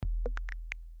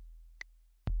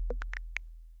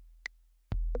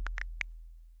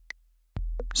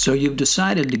So you've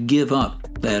decided to give up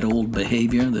that old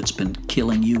behavior that's been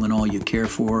killing you and all you care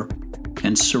for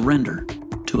and surrender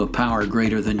to a power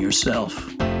greater than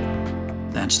yourself.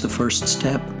 That's the first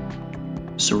step.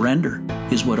 Surrender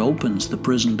is what opens the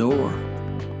prison door.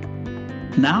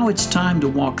 Now it's time to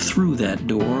walk through that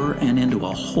door and into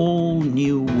a whole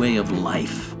new way of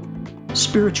life.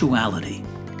 Spirituality,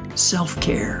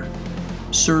 self-care,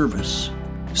 service,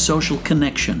 social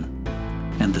connection,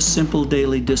 and the simple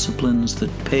daily disciplines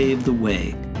that pave the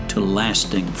way to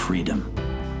lasting freedom.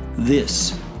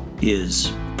 This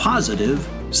is Positive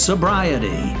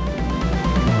Sobriety.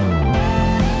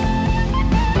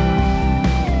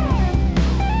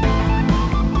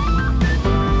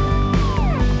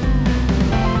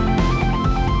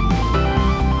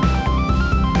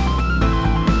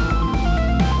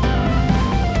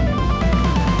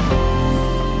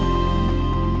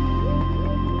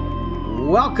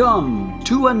 Welcome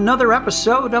to another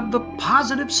episode of the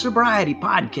Positive Sobriety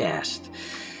Podcast.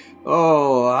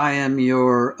 Oh, I am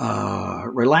your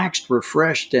relaxed,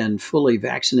 refreshed, and fully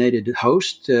vaccinated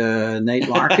host, Nate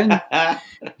Larkin.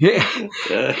 Here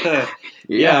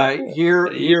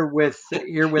with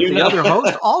the other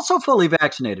host, also fully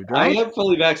vaccinated, right? I am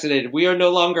fully vaccinated. We are no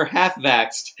longer half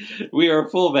vaxxed. We are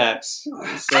full vaxxed.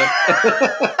 So.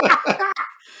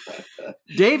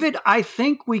 David, I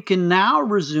think we can now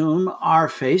resume our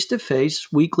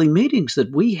face-to-face weekly meetings that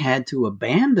we had to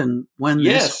abandon when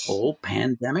this whole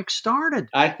pandemic started.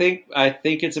 I think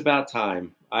it's about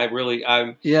time. I've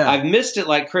missed it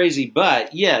like crazy,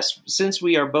 but yes, since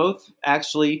we are both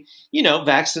actually,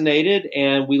 vaccinated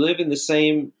and we live in the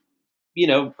same,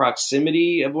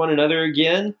 proximity of one another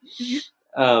again.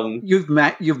 You've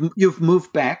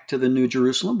moved back to the New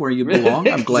Jerusalem where you belong.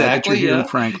 I'm glad that you're here in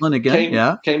Franklin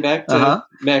again. Came back to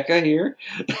Mecca here.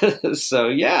 So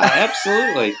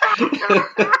absolutely.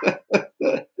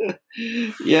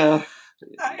 Yeah.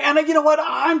 And you know what?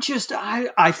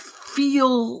 I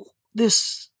feel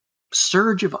this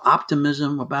surge of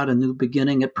optimism about a new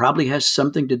beginning. It probably has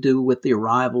something to do with the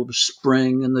arrival of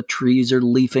spring and the trees are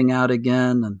leafing out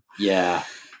again. And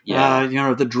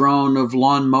the drone of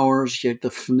lawnmowers,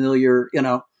 the familiar,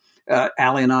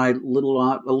 Allie and I, a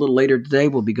little later today,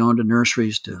 we'll be going to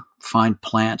nurseries to find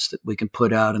plants that we can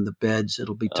put out in the beds.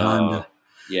 It'll be time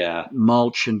to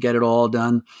mulch and get it all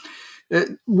done,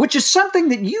 which is something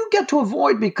that you get to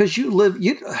avoid because you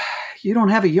don't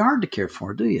have a yard to care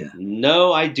for, do you?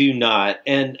 No, I do not.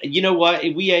 And you know what?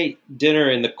 We ate dinner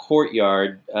in the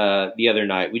courtyard the other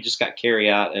night. We just got carry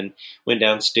out and went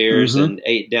downstairs and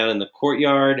ate down in the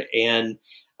courtyard. And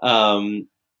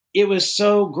it was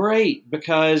so great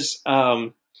because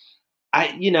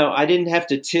I didn't have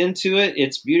to tend to it.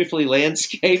 It's beautifully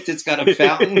landscaped. It's got a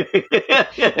fountain.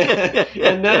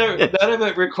 And none of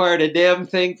it required a damn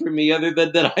thing from me other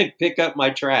than that I pick up my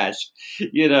trash,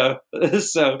 So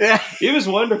it was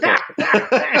wonderful.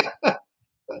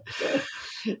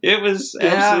 It was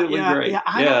absolutely great.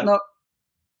 I don't know.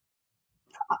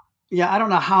 I don't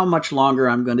know how much longer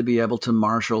I'm going to be able to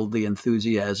marshal the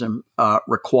enthusiasm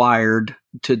required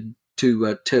to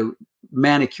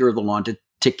manicure the lawn,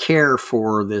 to care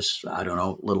for this, I don't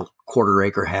know, little quarter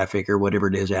acre, half acre, whatever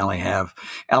it is Allie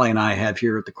and I have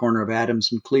here at the corner of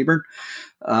Adams and Cleburne.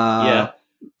 I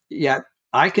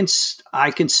can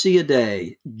see a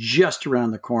day just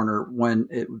around the corner when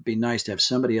it would be nice to have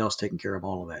somebody else taking care of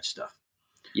all of that stuff.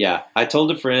 Yeah. I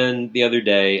told a friend the other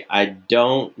day, I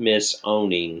don't miss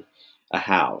owning a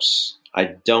house. I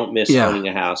don't miss owning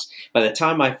a house. By the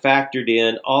time I factored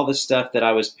in all the stuff that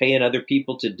I was paying other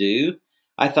people to do,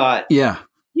 I thought,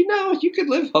 you could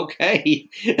live okay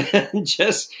and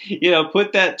just,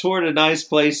 put that toward a nice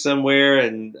place somewhere.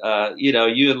 And, you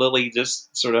and Lily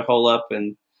just sort of hole up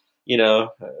and,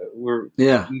 we're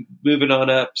moving on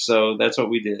up. So that's what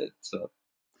we did. So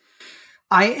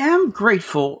I am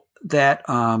grateful that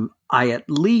I at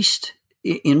least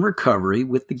in recovery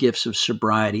with the gifts of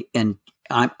sobriety and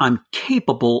I'm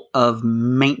capable of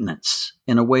maintenance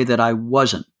in a way that I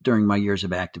wasn't during my years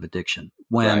of active addiction.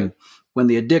 When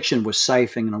the addiction was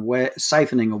siphoning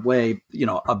away,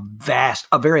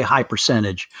 a very high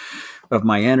percentage of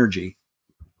my energy,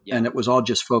 and it was all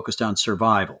just focused on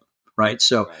survival, right?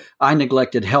 So I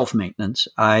neglected health maintenance,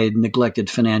 I neglected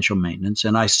financial maintenance,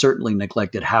 and I certainly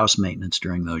neglected house maintenance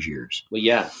during those years. Well,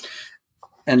 yeah.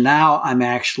 And now I'm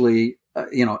actually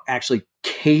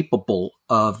capable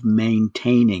of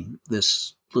maintaining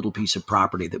this little piece of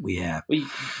property that we have. Well,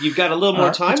 you've got a little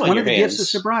more time on your hands. One of the gifts of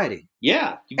sobriety.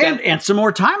 Yeah. And some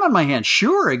more time on my hands.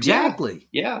 Sure, exactly.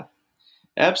 Yeah,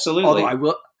 absolutely.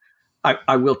 Although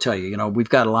I will tell you, we've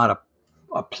got a lot of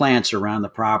plants around the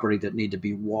property that need to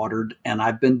be watered, and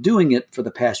I've been doing it for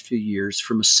the past few years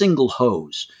from a single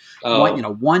hose.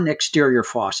 Oh. One exterior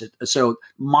faucet. So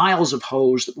miles of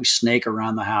hose that we snake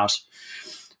around the house.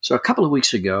 So a couple of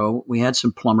weeks ago, we had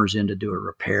some plumbers in to do a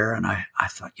repair, and I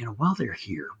thought, while they're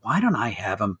here, why don't I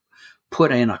have them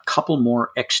put in a couple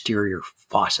more exterior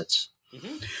faucets?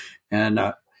 Mm-hmm.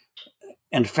 And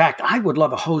in fact, I would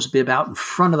love a hose bib out in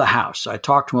front of the house. So I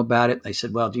talked to them about it. They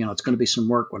said, well, it's going to be some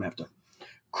work. We're going to have to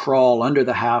crawl under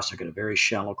the house. I got a very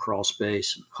shallow crawl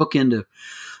space and hook into,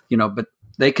 but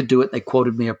they could do it. They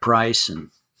quoted me a price,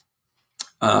 and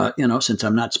since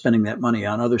I'm not spending that money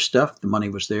on other stuff, the money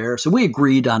was there. So we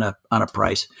agreed on a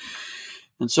price.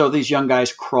 And so these young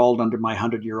guys crawled under my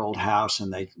 100-year-old house,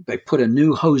 and they put a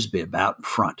new hose bib out in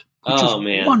front, which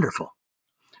was wonderful.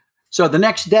 So the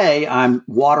next day I'm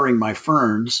watering my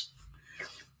ferns,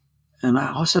 and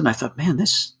all of a sudden I thought, man,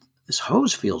 this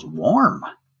hose feels warm.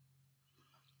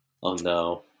 Oh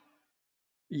no.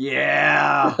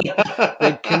 Yeah.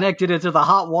 They connected it to the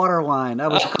hot water line. I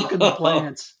was cooking the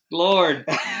plants. Lord.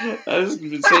 I was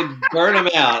going to say burn them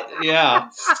out. Yeah.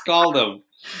 Scald them.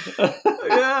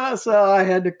 Yeah. So I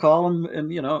had to call them, and,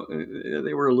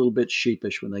 they were a little bit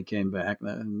sheepish when they came back.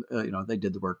 And, they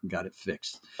did the work and got it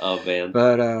fixed. Oh, man.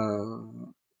 But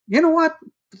you know what?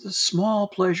 The small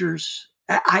pleasures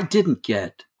I didn't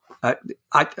get.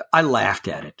 I laughed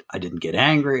at it. I didn't get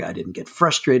angry. I didn't get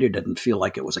frustrated. I didn't feel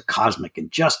like it was a cosmic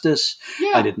injustice.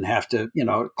 Yeah. I didn't have to,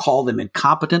 call them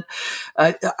incompetent.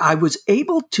 I was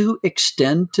able to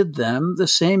extend to them the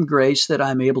same grace that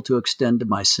I'm able to extend to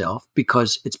myself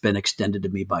because it's been extended to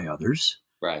me by others.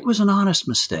 Right. It was an honest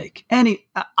mistake.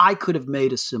 I could have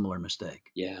made a similar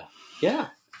mistake. Yeah. Yeah.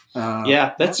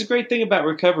 That's the great thing about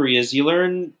recovery is you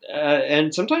learn,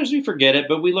 and sometimes we forget it,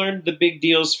 but we learn the big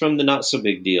deals from the not so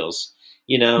big deals.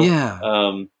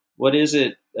 Yeah. What is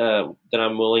it that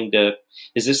I'm willing to?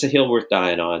 Is this a hill worth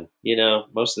dying on?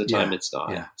 Most of the time it's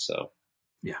not. Yeah. So,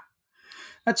 yeah,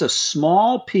 that's a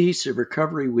small piece of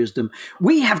recovery wisdom.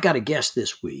 We have got a guest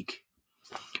this week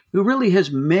who really has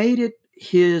made it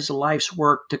his life's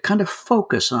work to kind of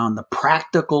focus on the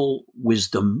practical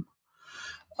wisdom.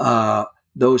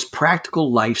 Those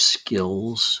practical life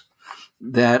skills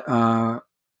that are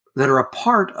a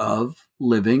part of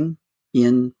living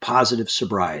in positive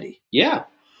sobriety. Yeah,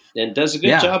 and does a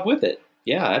good job with it.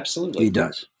 Yeah, absolutely. He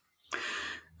does.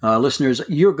 Listeners,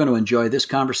 you're going to enjoy this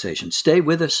conversation. Stay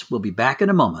with us. We'll be back in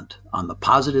a moment on the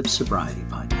Positive Sobriety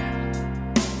Podcast.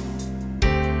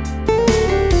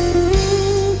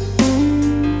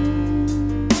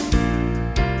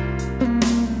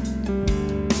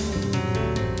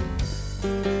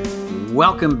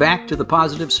 Welcome back to the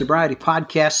Positive Sobriety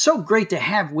Podcast. So great to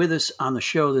have with us on the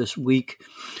show this week,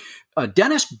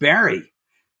 Dennis Barry,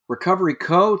 recovery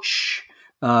coach,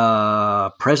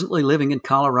 presently living in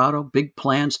Colorado, big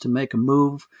plans to make a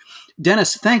move.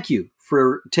 Dennis, thank you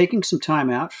for taking some time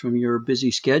out from your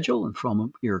busy schedule and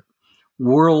from your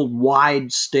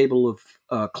worldwide stable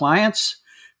of clients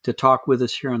to talk with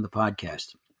us here on the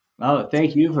podcast. Oh,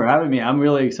 thank you for having me. I'm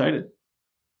really excited.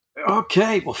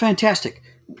 Okay, well, fantastic.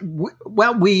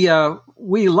 Well,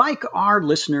 we like our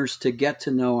listeners to get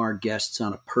to know our guests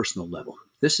on a personal level.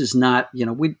 This is not,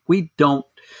 we don't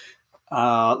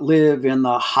live in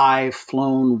the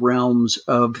high-flown realms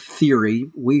of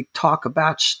theory. We talk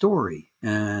about story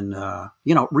and,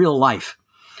 real life.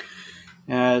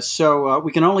 So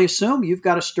we can only assume you've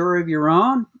got a story of your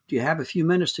own. Do you have a few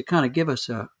minutes to kind of give us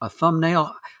a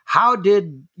thumbnail? How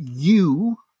did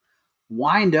you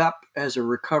wind up as a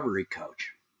recovery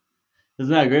coach?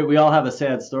 Isn't that great? We all have a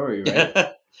sad story,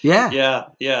 right?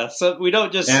 Yeah. So we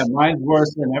don't just... Yeah, mine's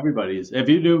worse than everybody's. If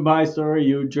you knew my story,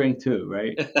 you would drink too,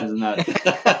 right? Isn't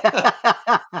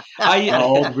that...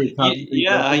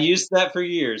 I used that for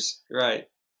years. Right.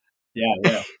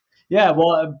 Yeah. Yeah,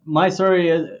 well, my story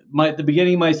is... the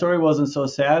beginning of my story wasn't so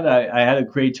sad. I had a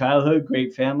great childhood,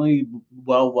 great family,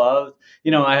 well-loved.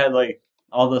 I had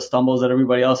all the stumbles that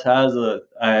everybody else has.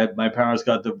 My parents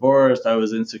got divorced. I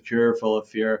was insecure, full of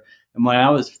fear. And when I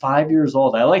was 5 years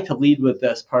old, I like to lead with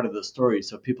this part of the story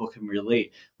so people can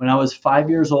relate. When I was 5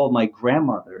 years old, my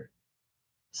grandmother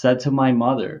said to my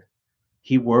mother,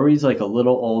 "He worries like a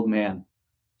little old man."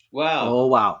 Wow. Oh,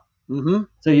 wow. Mm-hmm.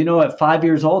 So, at 5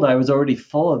 years old, I was already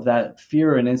full of that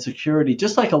fear and insecurity,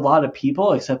 just like a lot of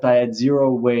people, except I had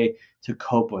zero way to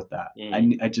cope with that.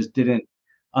 I just didn't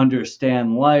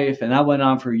understand life. And that went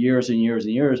on for years and years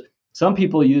and years. Some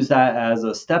people use that as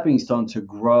a stepping stone to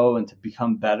grow and to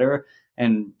become better.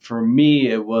 And for me,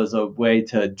 it was a way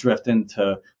to drift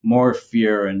into more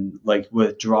fear and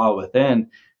withdraw within.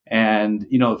 And,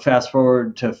 fast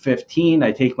forward to 15,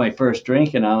 I take my first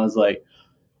drink and I was like,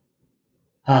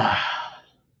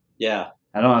 Yeah.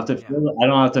 I don't have to feel. I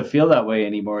don't have to feel that way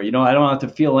anymore. I don't have to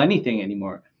feel anything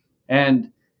anymore.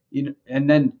 And and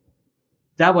then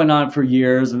that went on for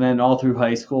years, and then all through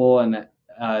high school, and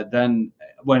then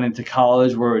went into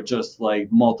college where it just like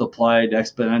multiplied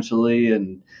exponentially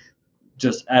and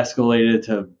just escalated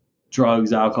to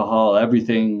drugs, alcohol,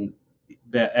 everything,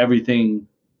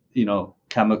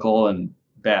 chemical and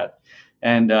bad.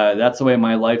 And that's the way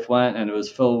my life went. And it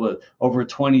was filled with over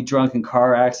 20 drunken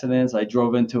car accidents. I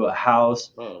drove into a house.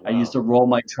 Oh, wow. I used to roll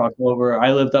my truck over.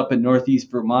 I lived up in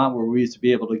Northeast Vermont where we used to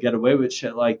be able to get away with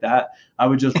shit like that. I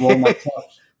would just roll my truck.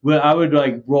 I would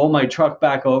like roll my truck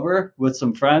back over with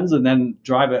some friends and then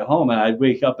drive it home. And I'd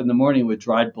wake up in the morning with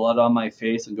dried blood on my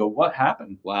face and go, what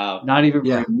happened? Wow. Not even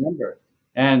remember.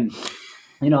 And,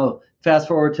 fast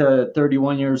forward to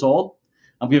 31 years old.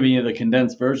 I'm giving you the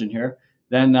condensed version here.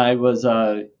 Then I was,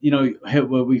 hit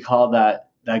what we call that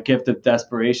gift of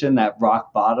desperation, that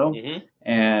rock bottom,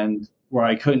 and where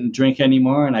I couldn't drink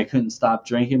anymore and I couldn't stop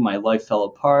drinking. My life fell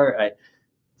apart. I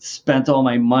spent all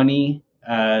my money.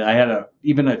 I had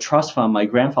even a trust fund my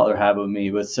grandfather had with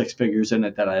me with 6 figures in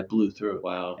it that I blew through.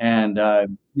 Wow. And,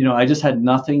 I just had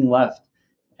nothing left.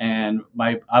 And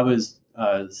I was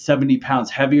 70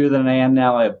 pounds heavier than I am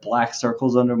now. I have black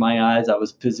circles under my eyes. I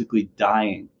was physically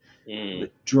dying with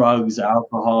drugs,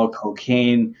 alcohol,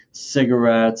 cocaine,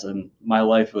 cigarettes, and my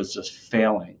life was just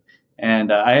failing.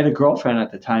 And I had a girlfriend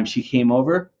at the time. She came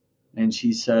over and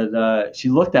she said, she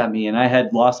looked at me, and I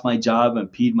had lost my job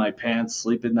and peed my pants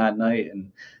sleeping that night.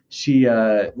 And she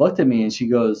looked at me and she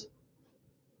goes,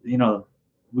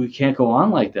 we can't go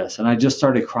on like this. And I just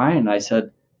started crying. I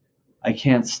said, I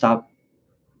can't stop.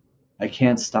 I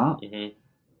can't stop.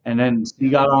 And then she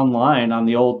got online on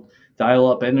the old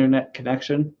dial-up internet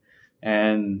connection,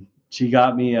 and she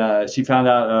got me, she found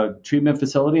out a treatment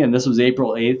facility, and this was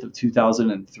April 8th of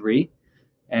 2003.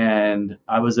 And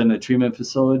I was in a treatment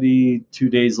facility 2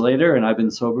 days later, and I've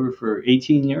been sober for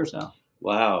 18 years now.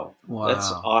 Wow.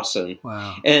 That's awesome.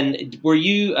 Wow. And were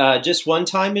you just one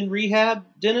time in rehab,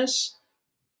 Dennis?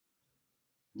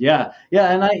 Yeah.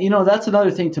 And that's another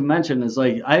thing to mention is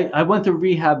like, I went to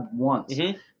rehab once,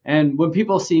 and when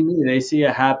people see me, they see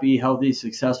a happy, healthy,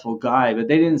 successful guy, but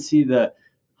they didn't see the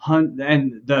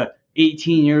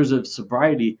 18 years of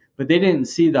sobriety, but they didn't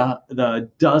see the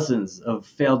dozens of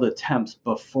failed attempts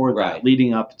before that,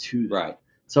 leading up to that. Right.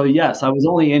 So yes, I was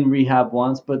only in rehab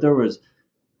once, but there was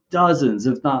dozens,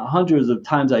 if not hundreds of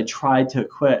times I tried to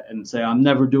quit and say, I'm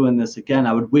never doing this again.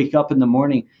 I would wake up in the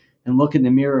morning and look in the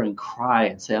mirror and cry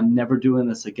and say, I'm never doing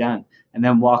this again. And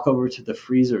then walk over to the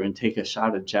freezer and take a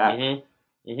shot of Jack.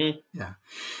 Yeah.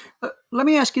 Let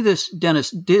me ask you this,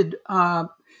 Dennis. Did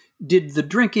the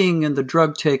drinking and the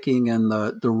drug taking and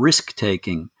the risk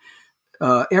taking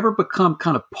ever become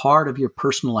kind of part of your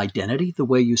personal identity, the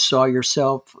way you saw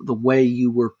yourself, the way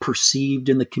you were perceived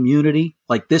in the community?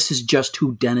 Like, this is just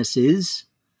who Dennis is?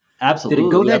 Absolutely. Did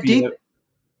it go that deep?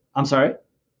 I'm sorry?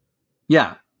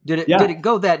 Yeah. Did it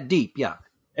go that deep? Yeah.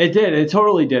 It did. It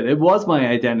totally did. It was my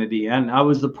identity, and I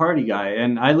was the party guy.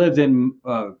 And I lived in,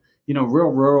 real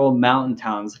rural mountain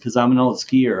towns because I'm an old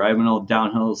skier. I'm an old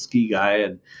downhill ski guy,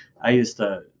 and I used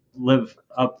to live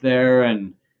up there.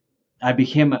 And I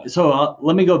became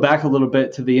let me go back a little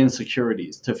bit to the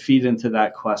insecurities to feed into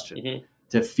that question,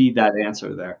 to feed that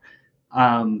answer there.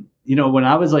 When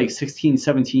I was like 16,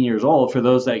 17 years old, for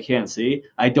those that can't see,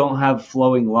 I don't have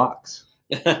flowing locks.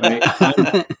 Right?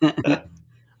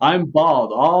 I'm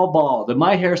bald, all bald. And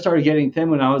my hair started getting thin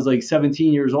when I was like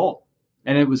 17 years old.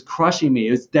 And it was crushing me.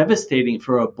 It was devastating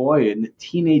for a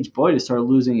teenage boy to start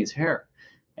losing his hair.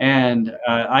 And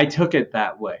I took it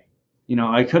that way.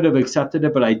 I could have accepted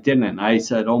it, but I didn't. I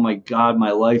said, oh my God,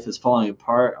 my life is falling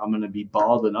apart. I'm going to be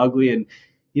bald and ugly. And,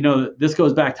 this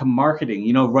goes back to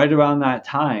marketing. Right around that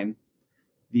time,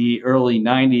 the early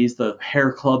 90s, the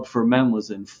hair club for men was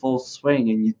in full swing.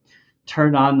 And you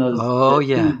turn on those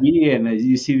TV and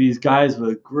you see these guys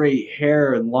with great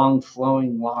hair and long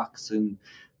flowing locks. And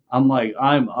I'm like,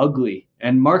 I'm ugly.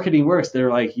 And marketing works. They're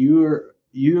like, here's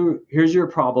your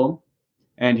problem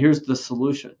and here's the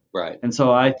solution. Right. And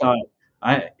so I thought,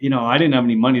 I didn't have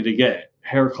any money to get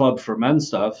hair club for men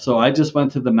stuff. So I just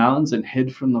went to the mountains and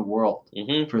hid from the world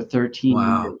for 13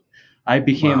 years. I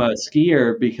became a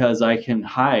skier because I can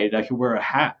hide. I can wear a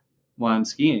hat while I'm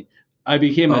skiing. I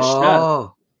became a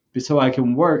chef so I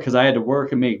can work, because I had to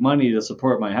work and make money to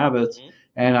support my habits.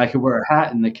 And I could wear a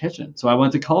hat in the kitchen. So I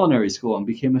went to culinary school and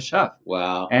became a chef.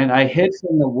 Wow. And I hid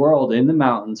from the world in the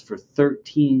mountains for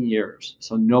 13 years.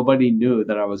 So nobody knew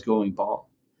that I was going bald.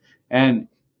 And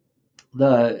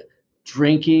the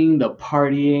drinking, the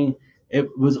partying,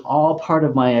 it was all part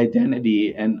of my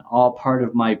identity and all part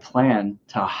of my plan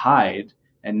to hide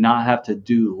and not have to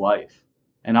do life.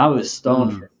 And I was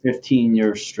stoned for 15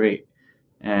 years straight.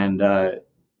 And,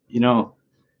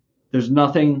 there's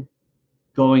nothing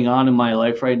going on in my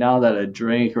life right now that a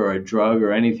drink or a drug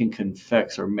or anything can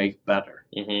fix or make better.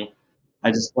 Mm-hmm.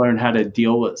 I just learned how to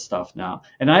deal with stuff now.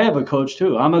 And I have a coach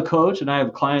too. I'm a coach and I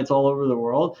have clients all over the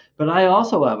world, but I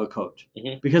also have a coach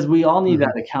because we all need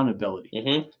that accountability.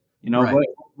 Right.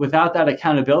 Without that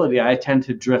accountability, I tend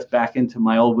to drift back into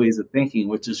my old ways of thinking,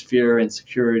 which is fear,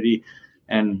 insecurity,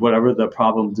 and whatever the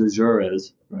problem du jour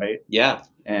is, right? Yeah.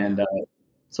 And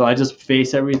so I just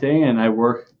face everything and I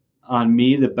work on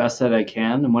me the best that I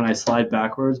can. And when I slide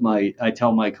backwards, I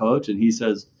tell my coach and he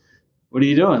says, "What are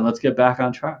you doing? Let's get back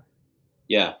on track."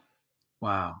 Yeah.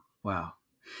 Wow.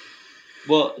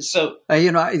 Well, so go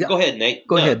ahead, Nate.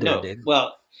 Go ahead, David.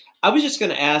 Well, I was just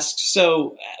going to ask,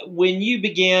 so when you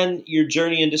began your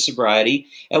journey into sobriety,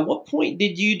 at what point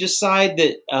did you decide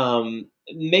that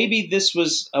maybe this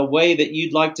was a way that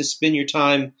you'd like to spend your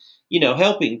time,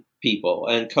 helping people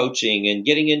and coaching and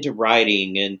getting into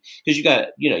writing? And because you got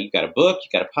a book,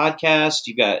 you got a podcast,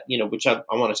 you got, which I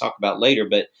want to talk about later,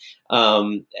 but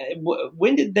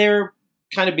when did there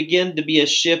kind of begin to be a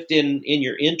shift in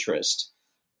your interest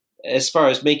as far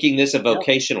as making this a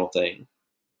vocational thing?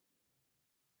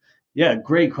 Yeah,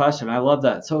 great question. I love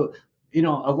that. So, a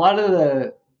lot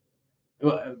of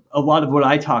what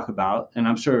I talk about, and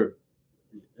I'm sure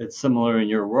it's similar in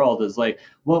your world, is like,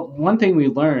 well, one thing we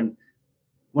learned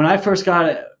when I first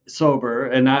got sober,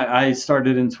 and I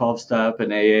started in 12-step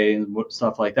and AA and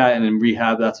stuff like that, and in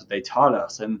rehab, that's what they taught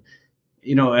us. And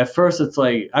at first it's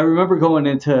like, I remember going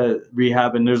into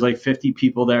rehab and there's like 50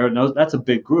 people there, and that's a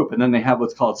big group. And then they have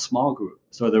what's called small group.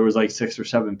 So there was like 6 or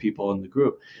 7 people in the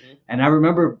group. And I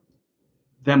remember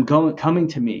them coming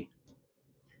to me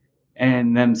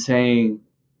and them saying,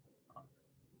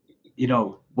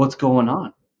 "What's going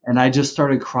on?" And I just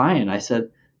started crying. I said,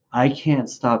 "I can't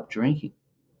stop drinking."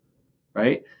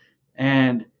 Right.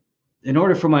 And in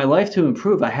order for my life to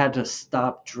improve, I had to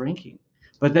stop drinking.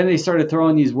 But then they started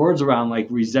throwing these words around like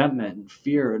resentment and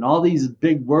fear and all these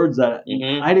big words that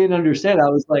I didn't understand. I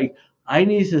was like, I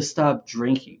need to stop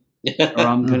drinking or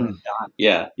I'm going to die.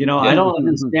 Yeah. I don't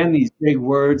understand these big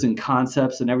words and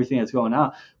concepts and everything that's going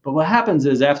on. But what happens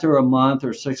is after a month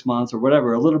or 6 months or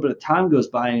whatever, a little bit of time goes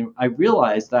by and I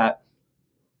realized that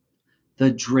the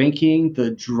drinking,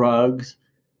 the drugs,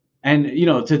 and,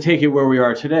 to take it where we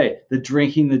are today, the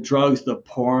drinking, the drugs, the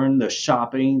porn, the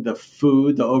shopping, the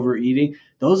food, the overeating,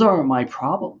 those aren't my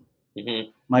problem.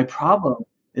 My problem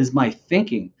is my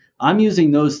thinking. I'm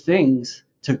using those things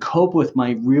to cope with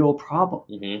my real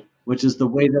problem, which is the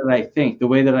way that I think, the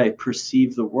way that I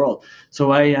perceive the world.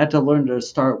 So I had to learn to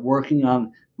start working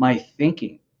on my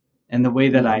thinking and the way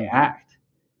that I act.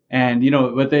 And,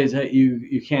 what they say,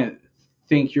 you can't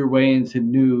think your way into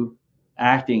new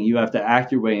acting. You have to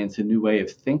act your way into a new way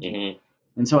of thinking.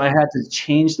 And so I had to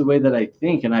change the way that I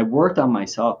think, and I worked on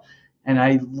myself. And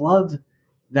I loved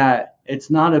that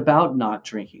it's not about not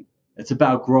drinking. It's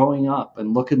about growing up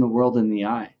and looking the world in the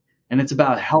eye. And it's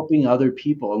about helping other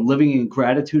people and living in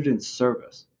gratitude and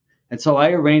service. And so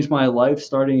I arranged my life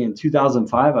starting in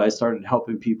 2005. I started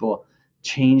helping people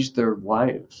change their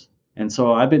lives. And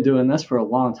so I've been doing this for a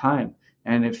long time,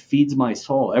 and it feeds my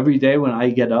soul. Every day when I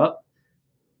get up,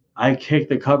 I kick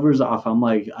the covers off. I'm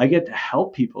like, I get to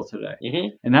help people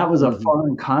today. And that was a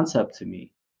foreign concept to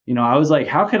me. I was like,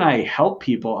 how can I help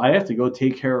people? I have to go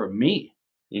take care of me.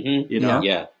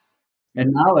 Yeah.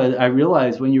 And now I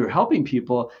realize when you're helping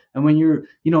people and when you're,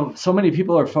 so many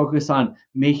people are focused on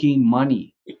making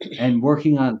money and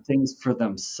working on things for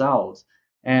themselves.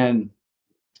 And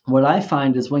what I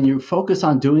find is when you focus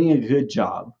on doing a good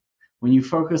job, when you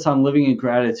focus on living in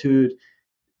gratitude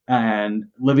and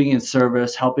living in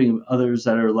service, helping others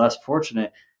that are less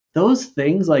fortunate, those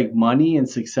things like money and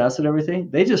success and everything,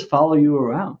 they just follow you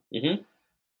around.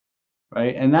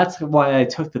 Right. And that's why I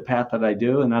took the path that I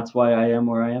do. And that's why I am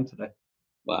where I am today.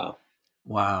 Wow.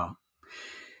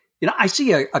 I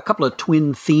see a couple of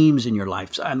twin themes in your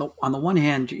life. On the one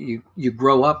hand, you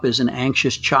grow up as an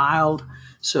anxious child.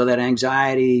 So that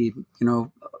anxiety,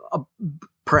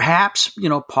 perhaps,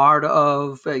 part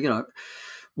of,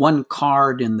 one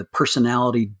card in the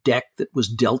personality deck that was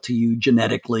dealt to you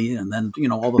genetically, and then,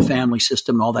 all the family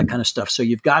system and all that kind of stuff. So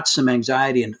you've got some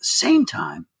anxiety, and at the same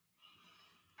time,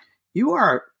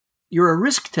 you're a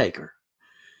risk taker.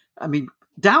 I mean,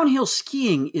 downhill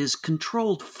skiing is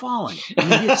controlled falling.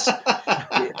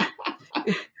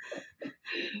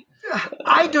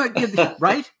 I don't,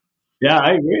 right? Yeah,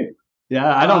 I agree.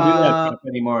 Yeah, I don't do that stuff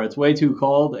anymore. It's way too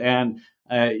cold. And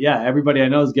everybody I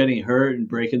know is getting hurt and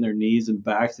breaking their knees and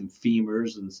backs and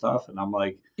femurs and stuff. And I'm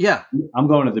like, yeah, I'm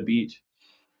going to the beach.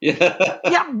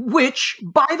 Yeah. Which,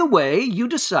 by the way, you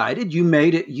decided,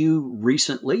 you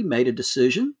recently made a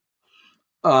decision,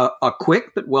 a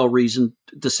quick but well-reasoned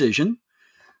decision,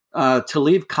 to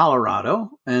leave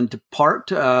Colorado and depart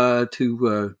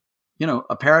to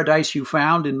a paradise you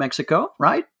found in Mexico,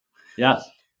 right? Yes.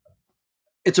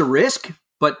 It's a risk,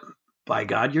 but by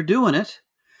God, you're doing it.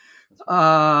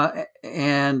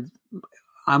 And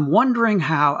I'm wondering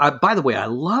how, by the way, I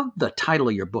love the title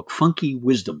of your book, Funky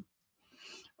Wisdom.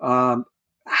 How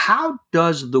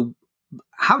has the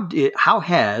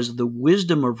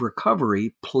wisdom of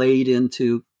recovery played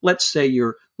into, let's say,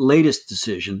 your latest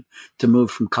decision to move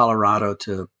from Colorado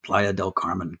to Playa del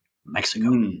Carmen,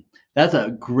 Mexico? That's a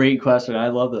great question. I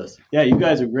love this. Yeah, you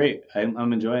guys are great.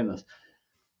 I'm enjoying this.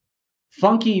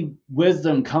 Funky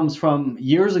wisdom comes from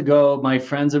years ago. My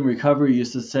friends in recovery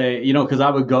used to say, because I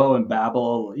would go and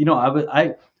babble.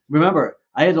 I remember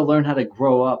I had to learn how to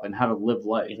grow up and how to live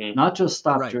life, not just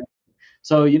stop drinking.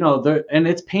 So, and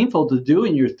it's painful to do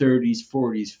in your 30s,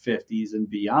 40s, 50s, and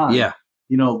beyond. Yeah.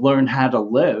 Learn how to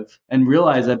live and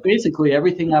realize that basically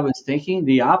everything I was thinking,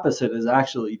 the opposite is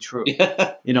actually true.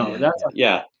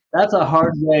 That's a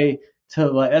hard way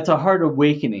to, that's a hard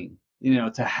awakening,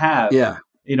 to have. Yeah.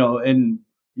 In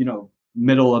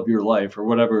middle of your life or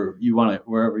wherever you want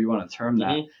to term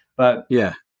that. But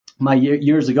my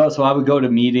years ago, so I would go to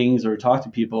meetings or talk to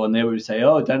people, and they would say,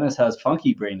 "Oh, Dennis has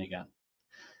funky brain again."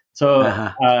 So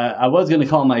I was going to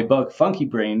call my book Funky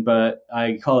Brain, but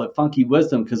I call it Funky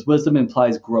Wisdom because wisdom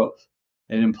implies growth.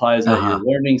 It implies that you're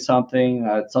learning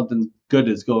something, something good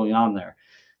is going on there.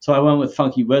 So I went with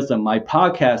Funky Wisdom. My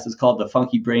podcast is called the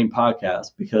Funky Brain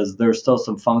Podcast because there's still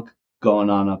some funk going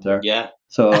on up there. Yeah.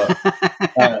 So,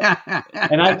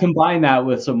 and I combine that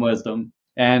with some wisdom.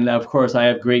 And of course, I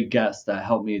have great guests that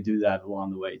help me do that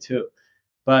along the way too.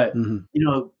 But,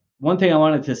 one thing I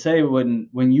wanted to say when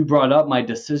you brought up my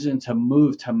decision to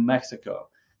move to Mexico.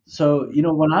 So,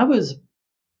 when I was,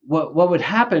 what would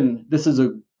happen, this is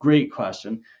a great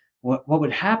question. What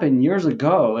would happen years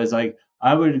ago is I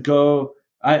would go,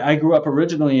 I grew up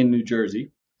originally in New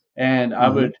Jersey, and I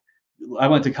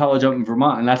went to college up in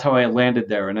Vermont, and that's how I landed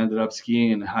there and ended up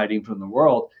skiing and hiding from the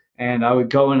world. And I would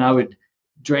go and I would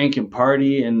drink and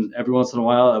party, and every once in a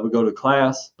while I would go to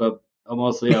class, but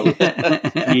mostly I would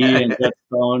ski and get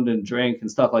stoned and drink and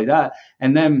stuff like that.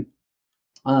 And then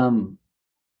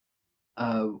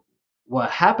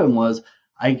what happened was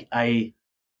I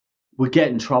would get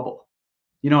in trouble.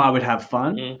 I would have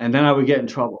fun, and then I would get in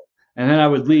trouble. And then I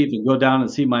would leave and go down and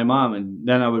see my mom, and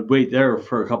then I would wait there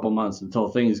for a couple months until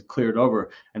things cleared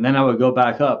over. And then I would go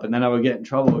back up, and then I would get in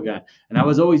trouble again. And I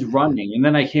was always running. And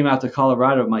then I came out to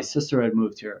Colorado. My sister had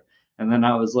moved here. And then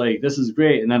I was like, this is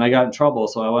great. And then I got in trouble,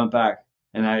 so I went back.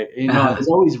 And I was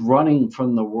always running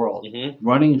from the world,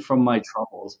 running from my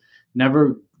troubles,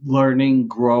 never learning,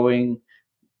 growing,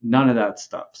 none of that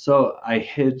stuff. So I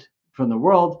hid from the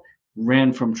world,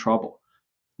 ran from trouble.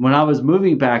 When I was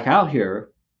moving back out here,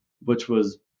 which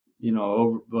was,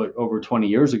 over 20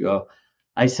 years ago,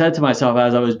 I said to myself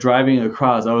as I was driving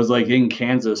across, I was like in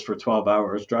Kansas for 12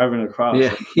 hours driving across.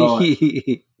 Yeah.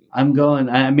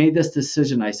 I made this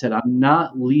decision. I said, I'm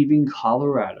not leaving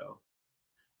Colorado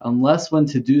unless when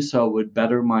to do so would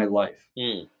better my life.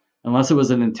 Unless it was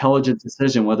an intelligent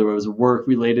decision, whether it was work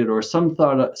related or some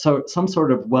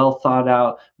sort of well thought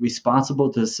out, responsible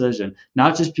decision,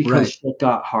 not just because shit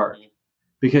got hard,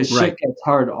 because shit gets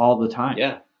hard all the time.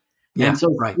 Yeah. And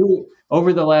so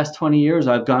over the last 20 years,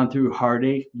 I've gone through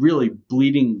heartache, really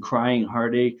bleeding, crying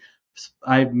heartache.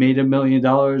 I've made $1 million.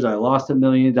 I lost $1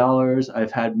 million.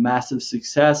 I've had massive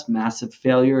success, massive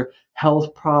failure,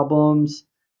 health problems,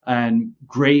 and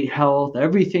great health,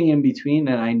 everything in between.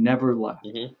 And I never left.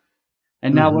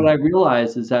 And now what I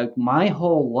realize is that my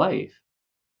whole life,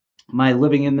 my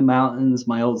living in the mountains,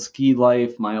 my old ski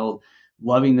life, my old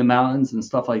loving the mountains and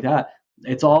stuff like that,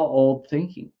 it's all old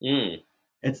thinking.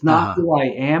 It's not who I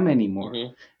am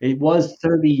anymore. It was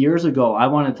 30 years ago. I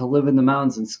wanted to live in the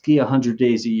mountains and ski 100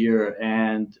 days a year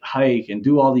and hike and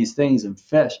do all these things and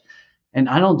fish. And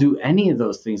I don't do any of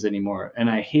those things anymore. And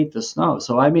I hate the snow.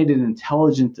 So I made an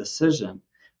intelligent decision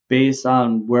based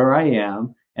on where I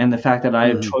am and the fact that I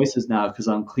have choices now because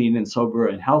I'm clean and sober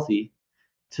and healthy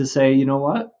to say, you know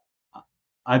what?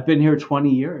 I've been here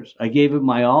 20 years. I gave it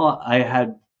my all. I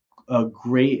had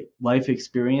great life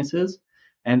experiences.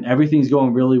 And everything's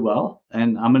going really well.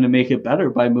 And I'm going to make it better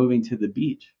by moving to the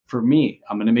beach. For me,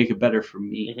 I'm going to make it better for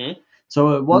me.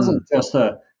 So it wasn't just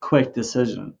a quick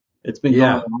decision. It's been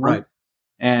going on.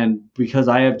 And because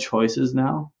I have choices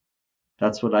now,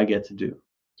 That's what I get to do.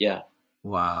 Yeah.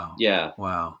 Wow. Yeah.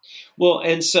 Wow. Well,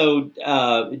 and so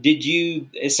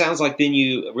it sounds like then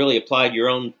you really applied your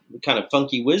own kind of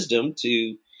funky wisdom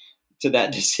to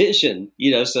that decision,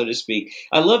 so to speak.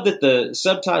 I love that the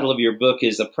subtitle of your book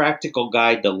is A Practical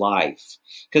Guide to Life,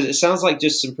 because it sounds like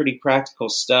just some pretty practical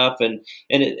stuff.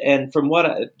 And from what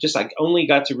I only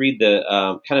got to read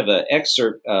the kind of an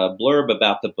excerpt blurb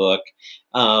about the book.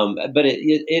 But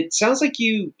it sounds like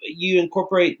you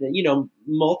incorporate,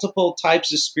 multiple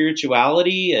types of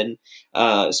spirituality and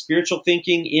spiritual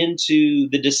thinking into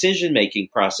the decision-making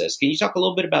process. Can you talk a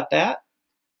little bit about that?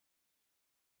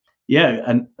 Yeah,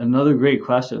 and another great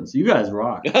question. So you guys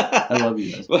rock. I love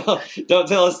you guys. Well, don't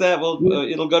tell us that.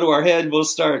 It'll go to our head. We'll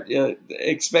start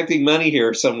expecting money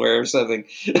here somewhere or something.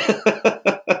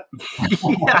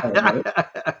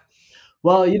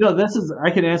 Well,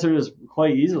 I can answer this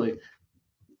quite easily.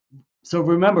 So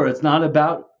remember, it's not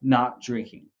about not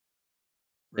drinking.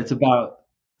 Right. It's about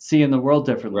seeing the world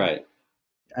differently. Right.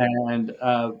 And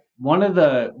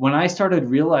when I started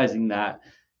realizing that,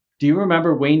 do you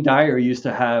remember Wayne Dyer used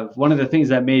to have, one of the things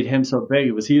that made him so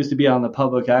big was he used to be on the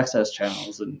public access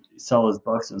channels and sell his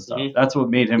books and stuff. Mm-hmm. That's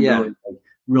what made him really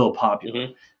real popular.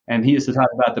 Mm-hmm. And he used to talk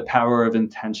about the power of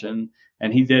intention.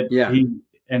 And he did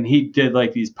he did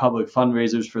like these public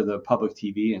fundraisers for the public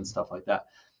TV and stuff like that.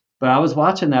 But I was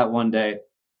watching that one day,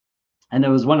 and it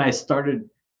was when I started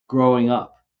growing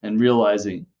up and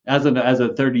realizing as a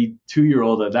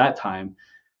 32-year-old at that time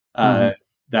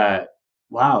that,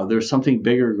 wow, there's something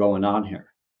bigger going on here.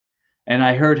 And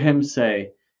I heard him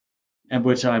say,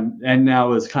 and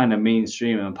now is kind of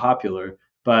mainstream and popular,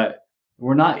 but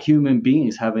we're not human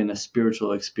beings having a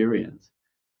spiritual experience.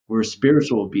 We're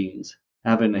spiritual beings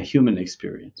having a human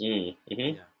experience.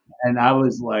 Mm-hmm. And I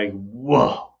was like,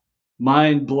 whoa,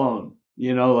 mind blown.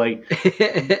 Like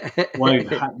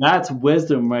that's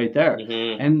wisdom right there.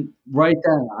 Mm-hmm. And right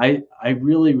then, I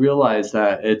really realized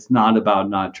that it's not about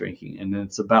not drinking, and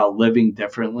it's about living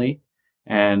differently.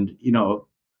 And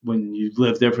when you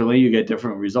live differently, you get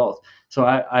different results. So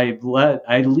I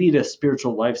lead a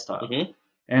spiritual lifestyle, mm-hmm.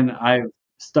 and I've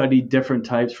studied different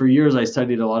types. For years, I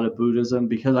studied a lot of Buddhism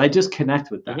because I just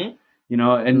connect with that. Mm-hmm.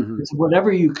 And mm-hmm. it's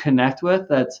whatever you connect with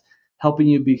that's helping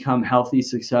you become healthy,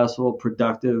 successful,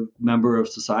 productive member of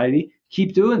society,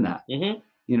 keep doing that.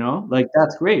 Mm-hmm.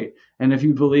 That's great. And if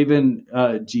you believe in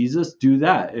Jesus, do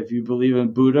that. If you believe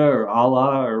in Buddha or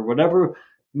Allah or whatever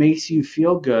makes you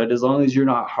feel good, as long as you're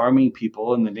not harming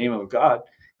people in the name of God,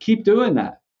 keep doing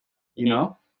that,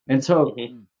 And so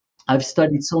I've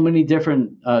studied so many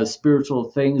different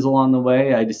spiritual things along the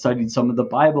way. I studied some of the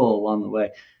Bible along the way.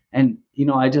 And,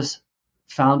 I just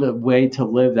found a way to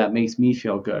live that makes me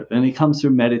feel good. And it comes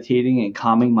through meditating and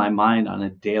calming my mind on a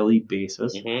daily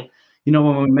basis. Mm-hmm.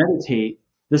 When we meditate,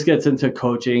 this gets into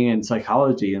coaching and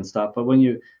psychology and stuff, but when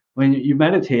you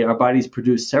meditate, our bodies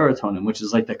produce serotonin, which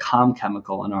is like the calm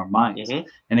chemical in our minds, mm-hmm.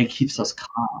 and it keeps us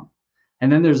calm.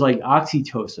 And then there's like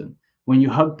oxytocin. When you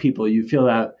hug people, you feel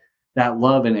that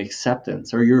love and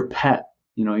acceptance, or your pet,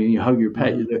 you hug your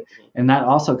pet, mm-hmm. and that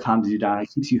also calms you down. It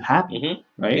keeps you happy,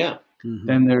 mm-hmm. right? Yeah. Mm-hmm.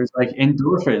 Then there's like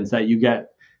endorphins that you get.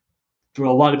 A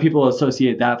lot of people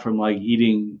associate that from like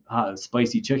eating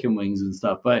spicy chicken wings and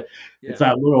stuff, but it's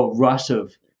that little rush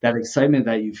of that excitement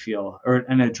that you feel, or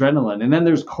an adrenaline. And then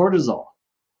there's cortisol,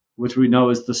 which we know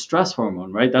is the stress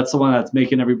hormone, right? That's the one that's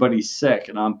making everybody sick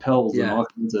and on pills and all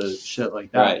kinds of shit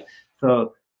like that. Right.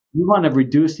 So you want to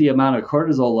reduce the amount of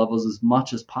cortisol levels as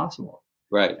much as possible.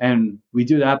 Right. And we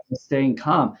do that by staying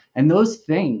calm. And those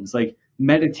things like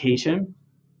meditation,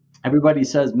 everybody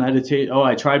says meditate. Oh,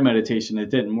 I tried meditation. It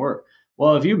didn't work.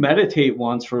 Well, if you meditate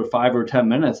once for 5 or 10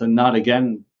 minutes and not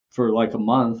again for like a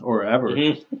month or ever,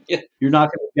 mm-hmm. you're not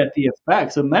going to get the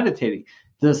effects of meditating.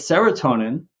 The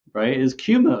serotonin, right, is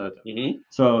cumulative. Mm-hmm.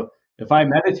 So if I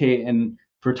meditate and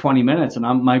for 20 minutes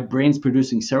and my brain's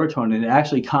producing serotonin, it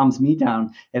actually calms me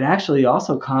down. It actually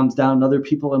also calms down other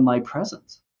people in my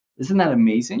presence. Isn't that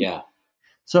amazing? Yeah.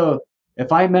 So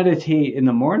if I meditate in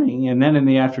the morning and then in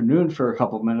the afternoon for a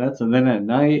couple of minutes and then at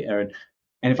night,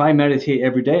 and if I meditate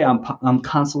every day, I'm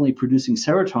constantly producing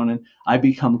serotonin. I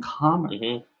become calmer.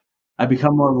 Mm-hmm. I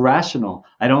become more rational.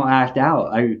 I don't act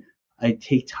out. I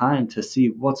take time to see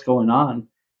what's going on,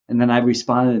 and then I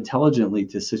respond intelligently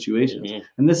to situations. Mm-hmm.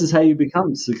 And this is how you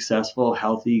become successful,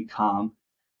 healthy, calm,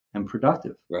 and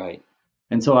productive. Right.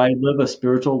 And so I live a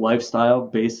spiritual lifestyle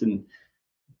based in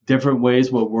different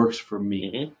ways what works for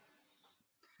me.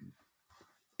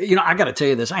 Mm-hmm. I got to tell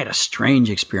you this. I had a strange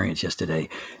experience yesterday.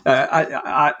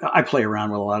 I play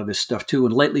around with a lot of this stuff too,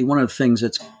 and lately, one of the things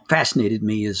that's fascinated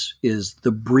me is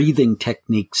the breathing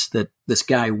techniques that this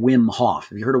guy Wim Hof.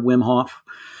 Have you heard of Wim Hof?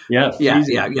 Yeah, yeah,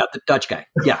 the Dutch guy.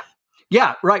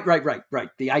 Yeah, right.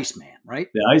 The Iceman, right?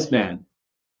 The Iceman.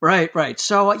 Right.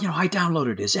 So I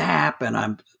downloaded his app, and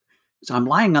I'm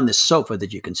lying on this sofa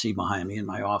that you can see behind me in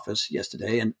my office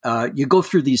yesterday. And you go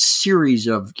through these series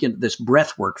of this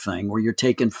breath work thing where you're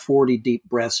taking 40 deep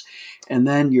breaths and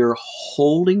then you're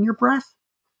holding your breath.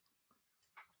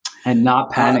 And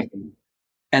not panicking.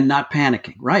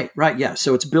 Right. Yeah.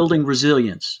 So it's building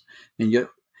resilience. And the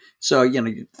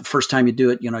first time you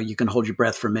do it, you can hold your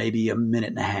breath for maybe a minute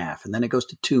and a half, and then it goes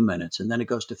to 2 minutes, and then it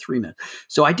goes to 3 minutes.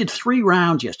 So I did 3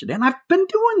 rounds yesterday, and I've been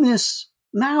doing this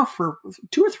now for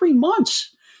 2 or 3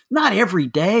 months, not every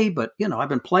day, but I've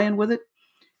been playing with it.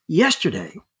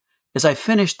 Yesterday, as I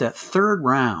finished that 3rd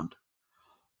round,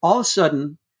 all of a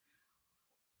sudden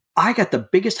I got the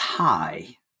biggest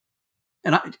high,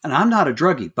 and I'm not a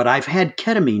druggie, but I've had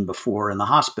ketamine before in the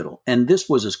hospital, and this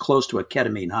was as close to a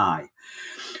ketamine high.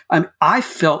 I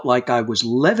felt like I was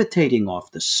levitating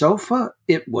off the sofa.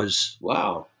 It was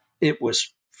wow. It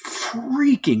was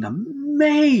freaking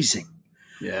amazing.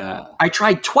 Yeah. I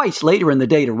tried twice later in the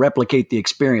day to replicate the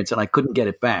experience, and I couldn't get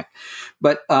it back.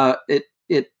 But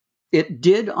it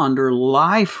did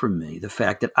underlie for me the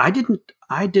fact that I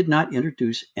did not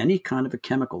introduce any kind of a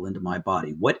chemical into my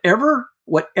body. Whatever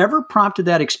prompted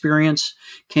that experience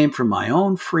came from my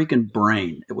own freaking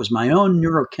brain. It was my own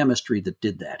neurochemistry that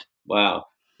did that. Wow.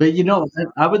 But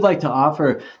I would like to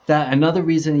offer that another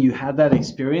reason you had that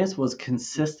experience was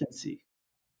consistency.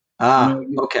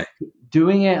 Okay.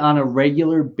 Doing it on a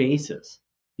regular basis,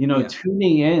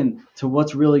 tuning in to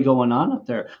what's really going on up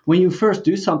there. When you first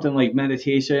do something like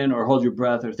meditation or hold your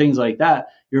breath or things like that,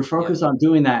 you're focused on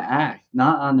doing that act,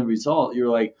 not on the result. You're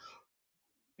like,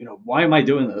 why am I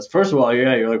doing this? First of all,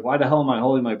 you're like, why the hell am I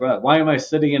holding my breath? Why am I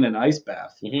sitting in an ice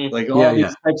bath? Mm-hmm. Like all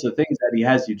these types of things that he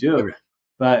has you do. Right.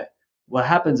 But what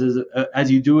happens is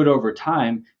as you do it over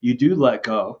time, you do let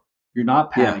go. You're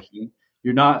not panicking. Yeah.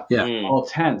 You're not all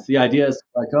tense. The idea is to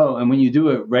let go. And when you do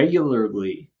it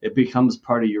regularly, it becomes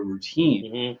part of your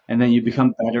routine. Mm-hmm. And then you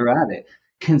become better at it.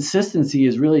 Consistency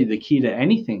is really the key to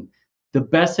anything. The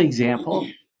best example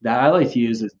that I like to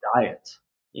use is diets.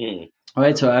 Mm. All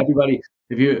right. So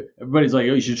everybody's like,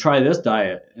 oh, you should try this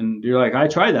diet. And you're like, I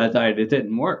tried that diet. It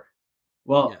didn't work.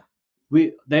 Well,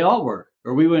 they all work,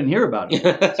 or we wouldn't hear about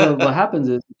it. So what happens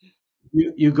is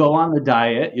you go on the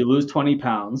diet, you lose 20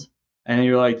 pounds, and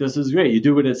you're like, this is great. You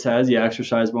do what it says, you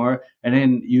exercise more, and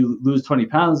then you lose 20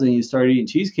 pounds and you start eating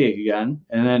cheesecake again,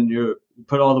 and then you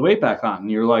put all the weight back on.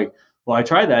 And you're like, well, I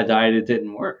tried that diet. It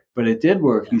didn't work. But it did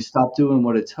work. Yeah. You stopped doing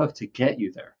what it took to get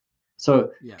you there.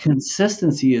 So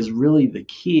consistency is really the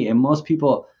key. And most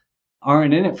people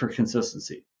aren't in it for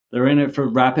consistency. They're in it for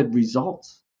rapid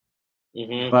results.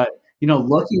 Mm-hmm. But,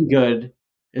 looking good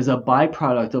is a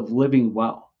byproduct of living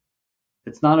well.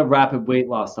 It's not a rapid weight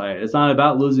loss diet. It's not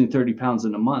about losing 30 pounds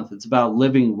in a month. It's about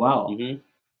living well. Mm-hmm.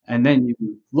 And then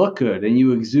you look good and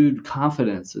you exude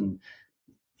confidence, and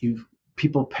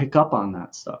people pick up on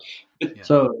that stuff. Yeah.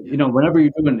 So, whenever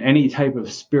you're doing any type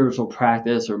of spiritual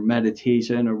practice or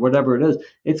meditation or whatever it is,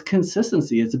 it's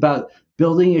consistency. It's about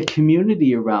building a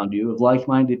community around you of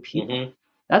like-minded people. Mm-hmm.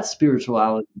 That's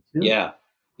spirituality too. Yeah.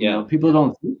 People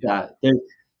don't think that.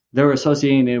 They're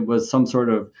associating it with some sort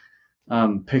of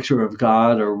picture of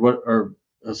God or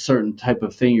a certain type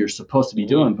of thing you're supposed to be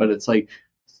doing. But it's like,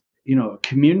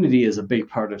 community is a big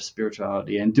part of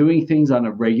spirituality, and doing things on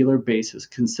a regular basis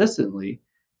consistently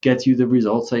gets you the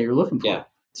results that you're looking for. Yeah.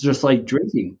 It's just like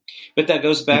drinking. But that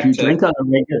goes back to drink on a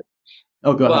regular.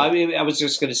 Oh, go ahead. I mean, I was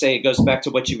just going to say, it goes back to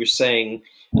what you were saying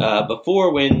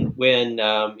before when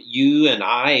you and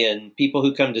I and people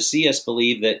who come to see us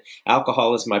believe that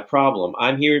alcohol is my problem.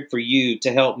 I'm here for you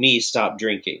to help me stop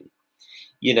drinking.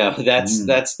 That's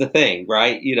the thing,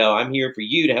 right? I'm here for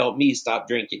you to help me stop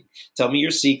drinking. Tell me your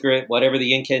secret, whatever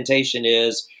the incantation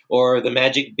is, or the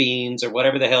magic beans, or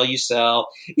whatever the hell you sell,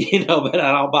 but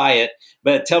I'll buy it.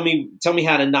 But tell me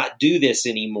how to not do this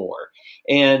anymore.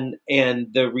 And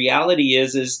the reality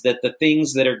is that the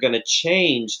things that are going to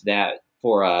change that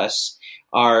for us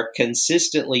are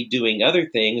consistently doing other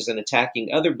things and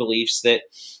attacking other beliefs that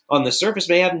on the surface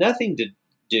may have nothing to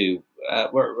do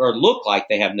or look like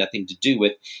they have nothing to do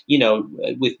with,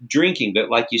 with drinking.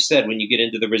 But like you said, when you get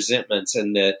into the resentments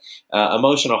and the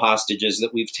emotional hostages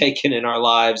that we've taken in our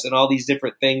lives and all these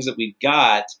different things that we've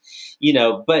got,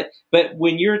 but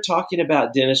when you're talking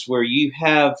about, Dennis, where you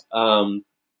have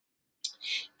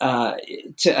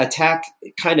to attack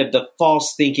kind of the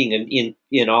false thinking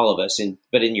in all of us,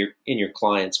 but in your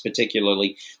clients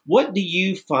particularly. What do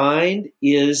you find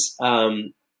is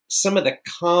some of the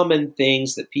common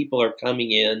things that people are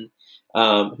coming in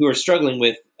who are struggling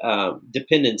with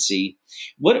dependency?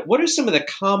 What are some of the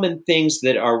common things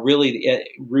that are really the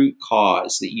root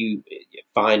cause that you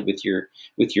find with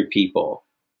your people?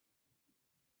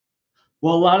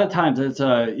 Well, a lot of times it's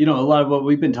a lot of what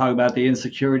we've been talking about, the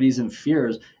insecurities and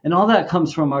fears, and all that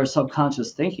comes from our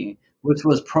subconscious thinking, which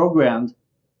was programmed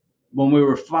when we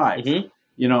were 5.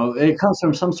 Mm-hmm. It comes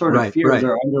from some sort of fears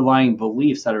or underlying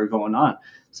beliefs that are going on.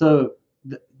 So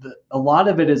a lot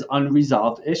of it is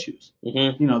unresolved issues,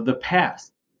 mm-hmm. The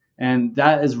past. And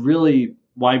that is really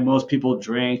why most people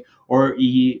drink or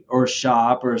eat or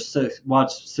shop or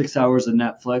watch 6 hours of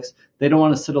Netflix. They don't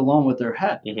want to sit alone with their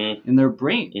head mm-hmm. in their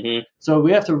brain. Mm-hmm. So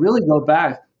we have to really go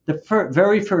back. The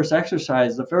very first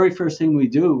exercise, the very first thing we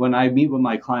do when I meet with